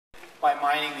by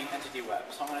mining the entity web.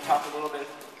 So I'm going to talk a little bit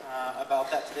about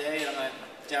that today, and I'm going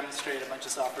to demonstrate a bunch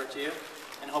of software to you,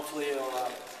 and hopefully you'll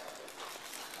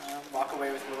walk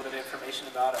away with a little bit of information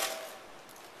about it.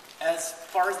 As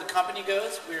far as the company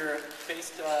goes, we're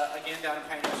based again down in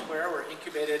Pioneer Square. We're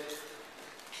incubated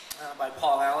by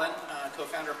Paul Allen,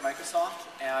 co-founder of Microsoft,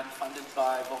 and funded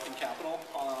by Vulcan Capital,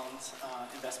 Paul Allen's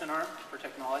investment arm for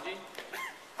technology.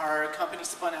 Our company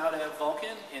spun out of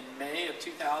Vulcan in May of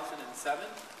 2007,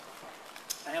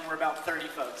 and we're about 30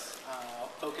 folks,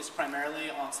 focused primarily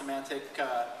on semantic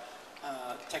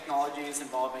technologies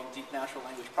involving deep natural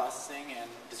language processing and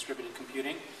distributed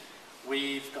computing.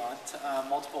 We've got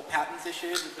multiple patents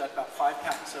issued. We've got about 5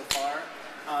 patents so far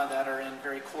that are in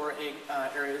very core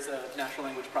areas of natural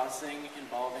language processing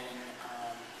involving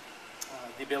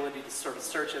the ability to sort of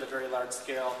search at a very large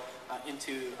scale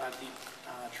into deep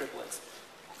triplets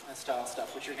style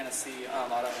stuff, which you're going to see a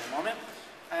lot of in a moment.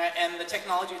 And the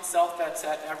technology itself that's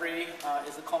at Every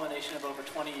is the culmination of over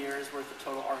 20 years worth of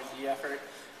total R&D effort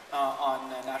on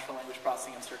natural language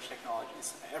processing and search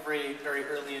technologies. Every, very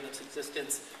early in its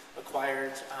existence,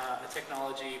 acquired a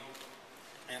technology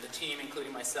and a team,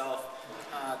 including myself,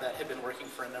 that had been working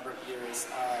for a number of years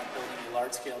building a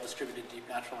large-scale distributed deep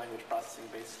natural language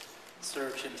processing-based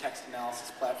search and text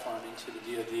analysis platform into the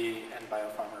DoD and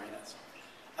biopharma arenas.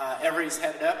 Every is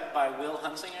headed up by Will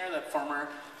Hunsinger, the former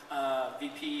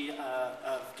VP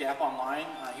of Gap Online.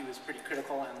 He was pretty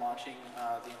critical in launching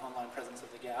the online presence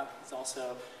of the Gap. He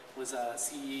also was a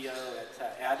CEO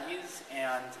at AdEase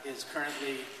and is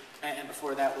currently, and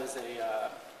before that was a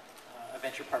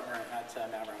venture partner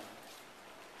at Maverick.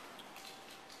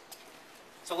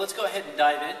 So let's go ahead and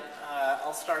dive in.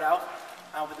 I'll start out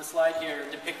with a slide here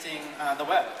depicting the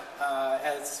web.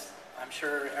 As I'm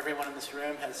sure everyone in this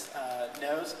room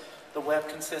knows, the web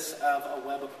consists of a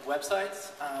web of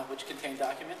websites which contain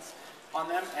documents on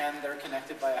them, and they're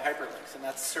connected by hyperlinks. And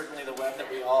that's certainly the web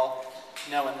that we all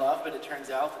know and love, but it turns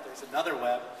out that there's another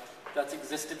web that's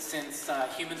existed since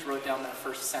humans wrote down their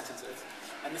first sentences.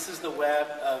 And this is the web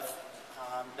of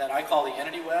that I call the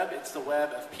entity web. It's the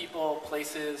web of people,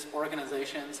 places,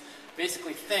 organizations,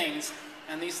 basically things.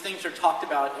 And these things are talked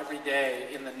about every day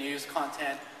in the news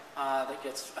content that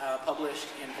gets published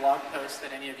in blog posts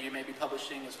that any of you may be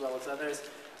publishing, as well as others,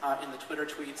 in the Twitter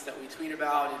tweets that we tweet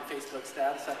about, in Facebook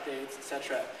status updates,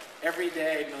 etc. Every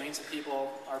day, millions of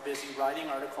people are busy writing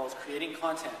articles, creating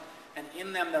content, and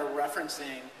in them they're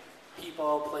referencing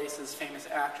people, places, famous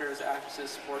actors, actresses,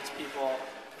 sports people,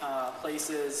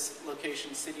 places,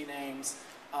 locations, city names.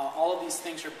 All of these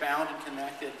things are bound and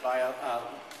connected by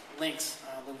links,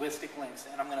 linguistic links,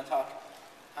 and I'm going to talk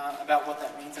about what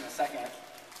that means in a second.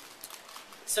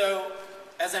 So,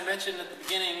 as I mentioned at the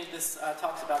beginning, this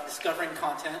talks about discovering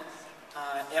content.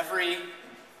 Every,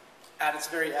 at its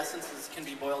very essence, can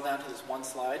be boiled down to this one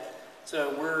slide.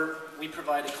 So we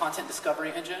provide a content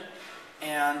discovery engine,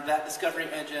 and that discovery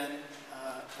engine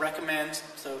recommends,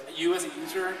 so you as a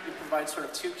user, you provide sort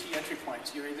of 2 key entry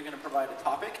points. You're either going to provide a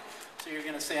topic, so you're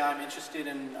going to say I'm interested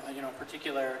in a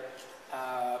particular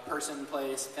person,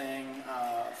 place, thing,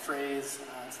 phrase,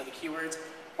 instead of keywords,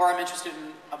 or I'm interested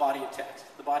in a body of text.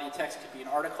 The body of text could be an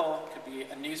article, it could be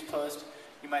a news post.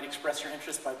 You might express your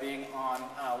interest by being on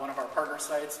one of our partner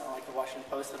sites, like the Washington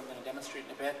Post that I'm going to demonstrate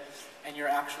in a bit, and you're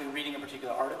actually reading a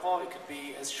particular article. It could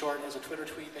be as short as a Twitter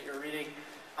tweet that you're reading.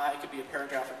 It could be a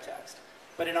paragraph of text.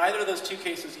 But in either of those 2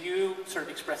 cases, you sort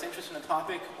of express interest in a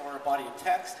topic or a body of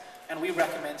text, and we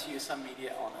recommend to you some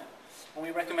media element. And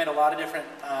we recommend a lot of different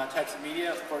types of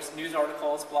media. Of course, news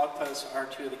articles, blog posts are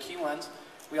 2 of the key ones.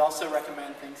 We also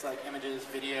recommend things like images,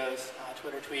 videos,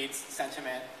 Twitter tweets,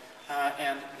 sentiment,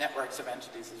 and networks of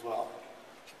entities as well.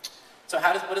 So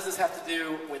what does this have to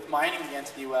do with mining the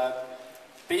entity web?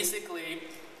 Basically,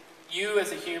 you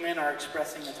as a human are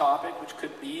expressing the topic, which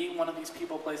could be one of these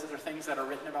people, places, or things that are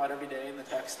written about every day in the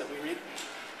text that we read.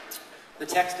 The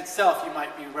text itself, you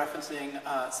might be referencing,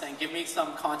 saying, give me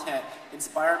some content,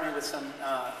 inspire me with some,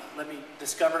 let me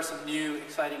discover some new,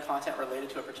 exciting content related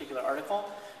to a particular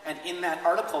article. And in that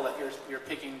article that you're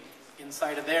picking,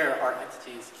 inside of there are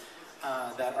entities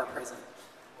that are present.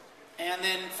 And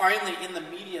then finally, in the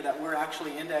media that we're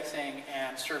actually indexing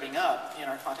and serving up in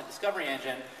our content discovery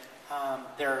engine,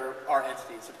 there are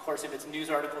entities. Of course, if it's news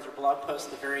articles or blog posts,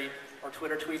 or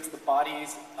Twitter tweets, the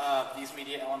bodies of these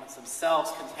media elements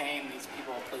themselves contain these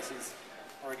people, places,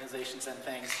 organizations, and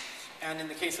things. And in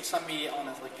the case of some media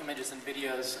elements, like images and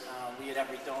videos, we at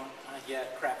Every don't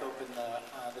yet crack open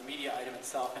the media item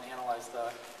itself and analyze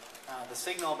the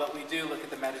signal, but we do look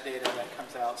at the metadata that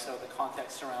comes out, so the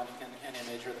context surrounding an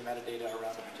image or the metadata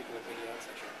around a particular video,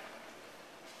 etc.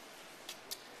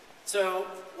 So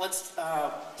let's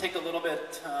take a little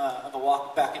bit of a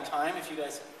walk back in time. If you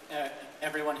guys,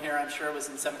 everyone here I'm sure was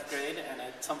in 7th grade, and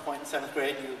at some point in 7th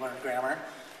grade you learned grammar.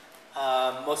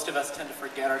 Most of us tend to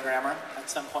forget our grammar at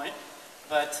some point,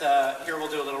 but here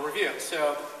we'll do a little review.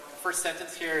 So first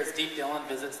sentence here is Deep Dillon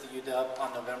visits the UW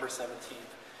on November 17th.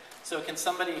 So can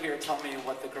somebody here tell me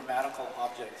what the grammatical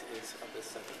object is of this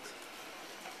sentence?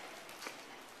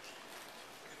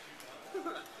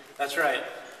 That's right,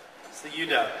 it's the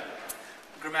UW.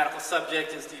 The grammatical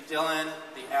subject is Deep Dillon,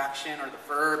 the action or the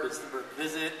verb is the verb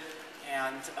visit,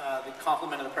 and the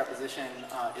complement of the preposition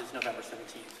is November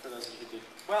 17th, for those of you who did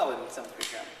well in 7th grade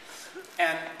grammar.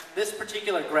 And this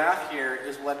particular graph here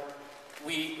is what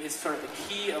is sort of the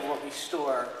key of what we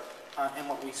store and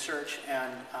what we search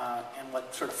and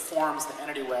what sort of forms the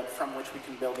entity web from which we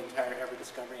can build the entire Every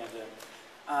Discovery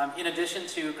Engine. In addition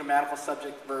to grammatical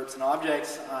subject, verbs, and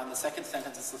objects, the second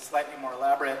sentence is slightly more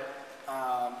elaborate.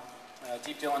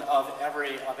 Deep Dillon of every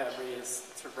is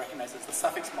sort of recognized as the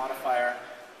suffix modifier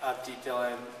of Deep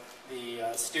Dillon.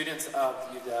 The students of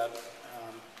UW,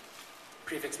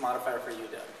 prefix modifier for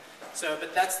UW. So,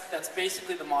 but that's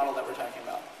basically the model that we're talking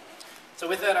about. So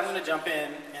with that, I'm going to jump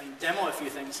in and demo a few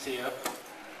things to you.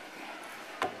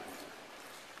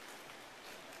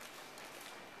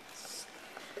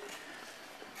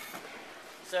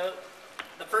 So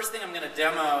the first thing I'm going to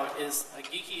demo is a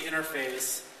geeky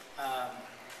interface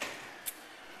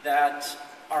that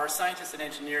our scientists and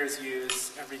engineers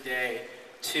use every day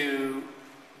to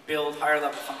build higher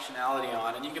level functionality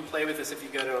on. And you can play with this if you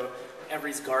go to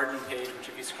Every's Garden page, which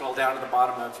if you scroll down to the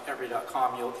bottom of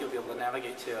every.com, you'll be able to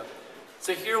navigate to.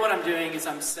 So here what I'm doing is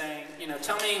I'm saying,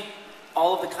 tell me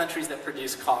all of the countries that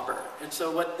produce copper. And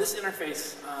so what this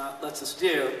interface lets us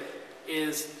do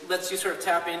is lets you sort of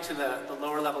tap into the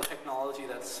lower level technology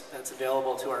that's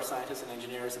available to our scientists and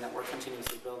engineers and that we're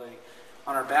continuously building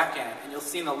on our back end. And you'll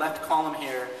see in the left column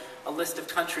here a list of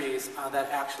countries that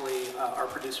actually are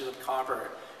producers of copper.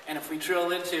 And if we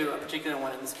drill into a particular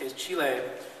one, in this case Chile,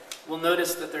 we'll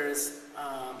notice that there's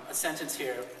a sentence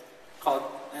here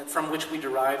from which we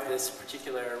derive this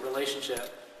particular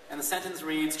relationship. And the sentence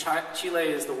reads, Chile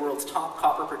is the world's top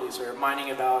copper producer, mining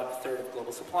about a third of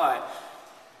global supply.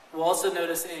 We'll also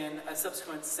notice in a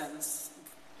subsequent sentence,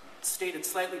 stated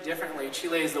slightly differently,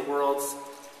 Chile is the world's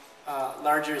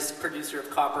largest producer of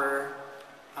copper.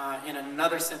 In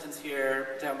another sentence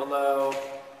here, down below,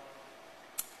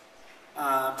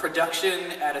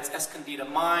 production at its Escondida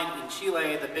mine in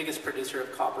Chile, the biggest producer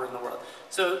of copper in the world.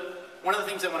 So one of the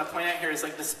things I want to point out here is,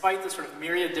 like, despite the sort of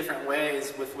myriad different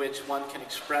ways with which one can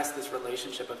express this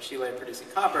relationship of Chile producing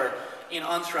copper in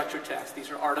unstructured text, these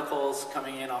are articles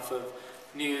coming in off of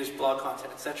news, blog content,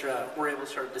 etc., we're able to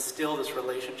sort of distill this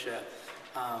relationship,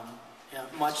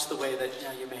 much the way that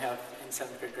you may have in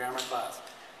 7th grade grammar class.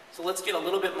 So let's get a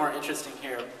little bit more interesting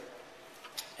here,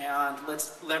 and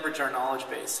let's leverage our knowledge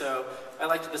base. So I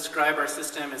like to describe our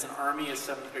system as an army of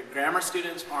 7th grade grammar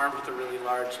students armed with a really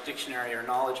large dictionary or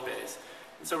knowledge base.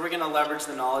 And so we're going to leverage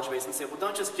the knowledge base and say, well,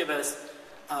 don't just give us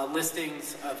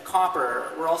listings of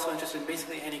copper, we're also interested in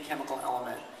basically any chemical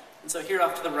element. And so here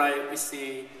off to the right we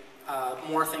see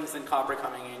more things than copper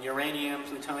coming in: uranium,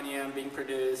 plutonium being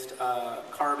produced,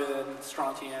 carbon,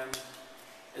 strontium,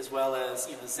 as well as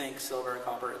zinc, silver,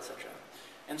 copper, etc.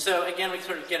 And so again, we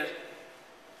sort of get it.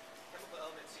 Chemical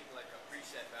elements seem like a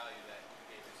preset value that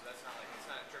you gave us, so that's not like, it's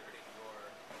not interpreting your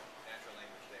natural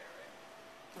language there,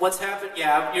 right? What's happened?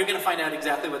 Yeah, you're going to find out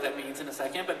exactly what that means in a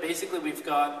second. But basically, we've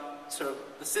got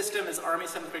the system is Army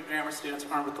 7th grade grammar students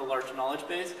armed with a large knowledge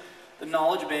base. The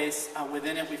knowledge base,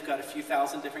 within it, we've got a few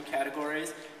thousand different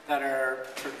categories that are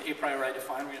sort of a priori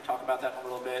defined. We're going to talk about that in a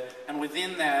little bit. And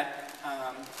within that,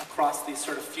 across these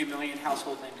sort of few million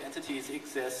household named entities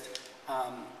exist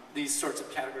these sorts of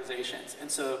categorizations.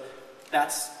 And so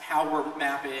that's how we're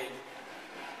mapping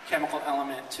chemical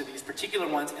element to these particular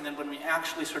ones. And then when we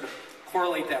actually sort of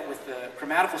correlate that with the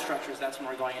grammatical structures, that's when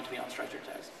we're going into the unstructured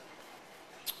text.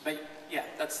 But yeah,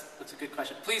 that's a good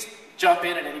question. Please jump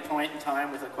in at any point in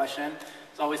time with a question.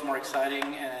 It's always more exciting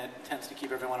and it tends to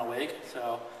keep everyone awake,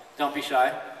 so don't be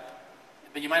shy.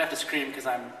 But you might have to scream because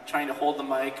I'm trying to hold the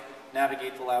mic,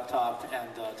 navigate the laptop, and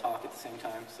talk at the same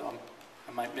time, so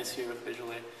I might miss you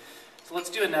visually. So let's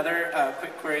do another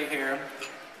quick query here.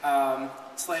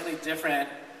 Slightly different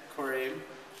query.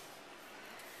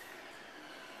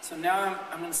 So now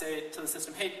I'm going to say to the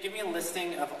system, hey, give me a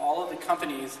listing of all of the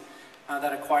companies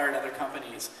that acquired other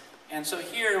companies. And so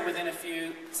here, within a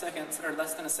few seconds, or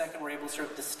less than a second, we're able to sort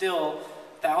of distill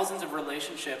thousands of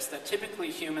relationships that typically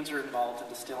humans are involved in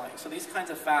distilling. So these kinds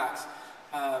of facts,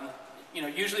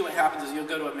 usually what happens is you'll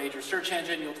go to a major search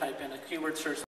engine, you'll type in a keyword search